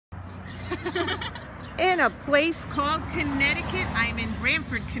in a place called Connecticut. I'm in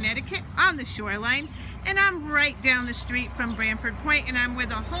Branford, Connecticut, on the shoreline, and I'm right down the street from Branford Point, and I'm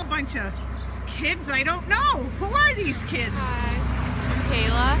with a whole bunch of kids I don't know. Who are these kids? Hi. I'm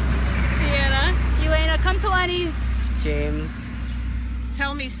Kayla. Sienna. Elena. Come to Lenny's. James.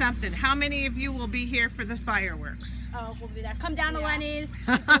 Tell me something. How many of you will be here for the fireworks? Oh, we'll be there. Come down to Lenny's.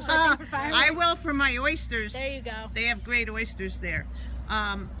 Do I good thing for fireworks. will for my oysters. There you go. They have great oysters there.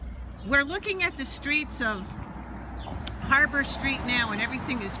 We're looking at the streets of Harbor Street now, and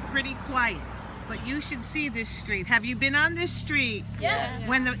everything is pretty quiet. But you should see this street. Have you been on this street? Yeah.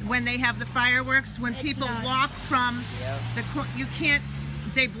 When they have the fireworks, when It's people nuts. walk from Yep. you can't.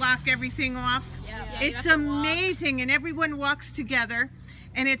 They block everything off. Yeah. It's amazing, and everyone walks together,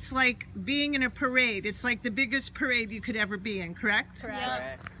 and it's like being in a parade. It's like the biggest parade you could ever be in. Correct?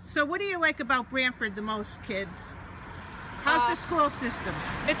 Correct. So, what do you like about Branford the most, kids? How's the school system?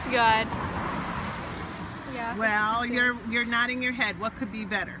 It's good. Yeah. Well, you're nodding your head. What could be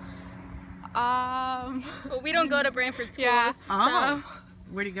better? Well, we don't go to Branford schools. Yeah. So. Oh,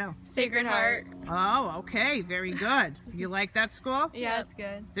 where'd you go? Sacred Heart. Oh, okay, very good. You like that school? Yeah, it's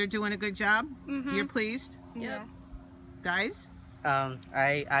good. They're doing a good job? Mhm. You're pleased? Yeah. Guys?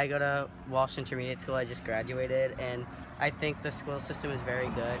 I go to Walsh Intermediate School. I just graduated, and I think the school system is very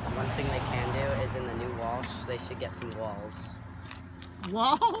good. One thing they can do is in the new Walsh, they should get some walls.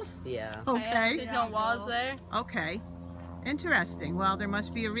 Walls? Yeah. Okay. There's no walls there. Okay. Interesting. Well, there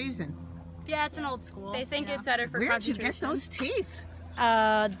must be a reason. Yeah, it's an old school. They think it's better for Where'd you concentration. get those teeth?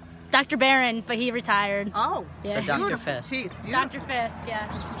 Dr. Barron, but he retired. Oh, So Yeah. Dr. beautiful Fisk. teeth. Dr. Beautiful. Fisk,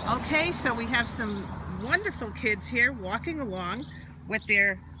 yeah. Okay, so we have some wonderful kids here walking along with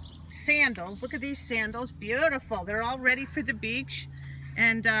their sandals. Look at these sandals, beautiful. They're all ready for the beach,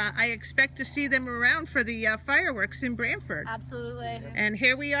 and I expect to see them around for the fireworks in Branford. Absolutely. And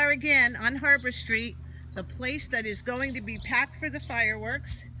here we are again on Harbor Street, the place that is going to be packed for the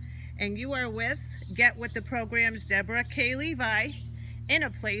fireworks. And you are with Get With the Program's Deborah K. Levi in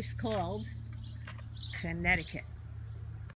a place called Connecticut.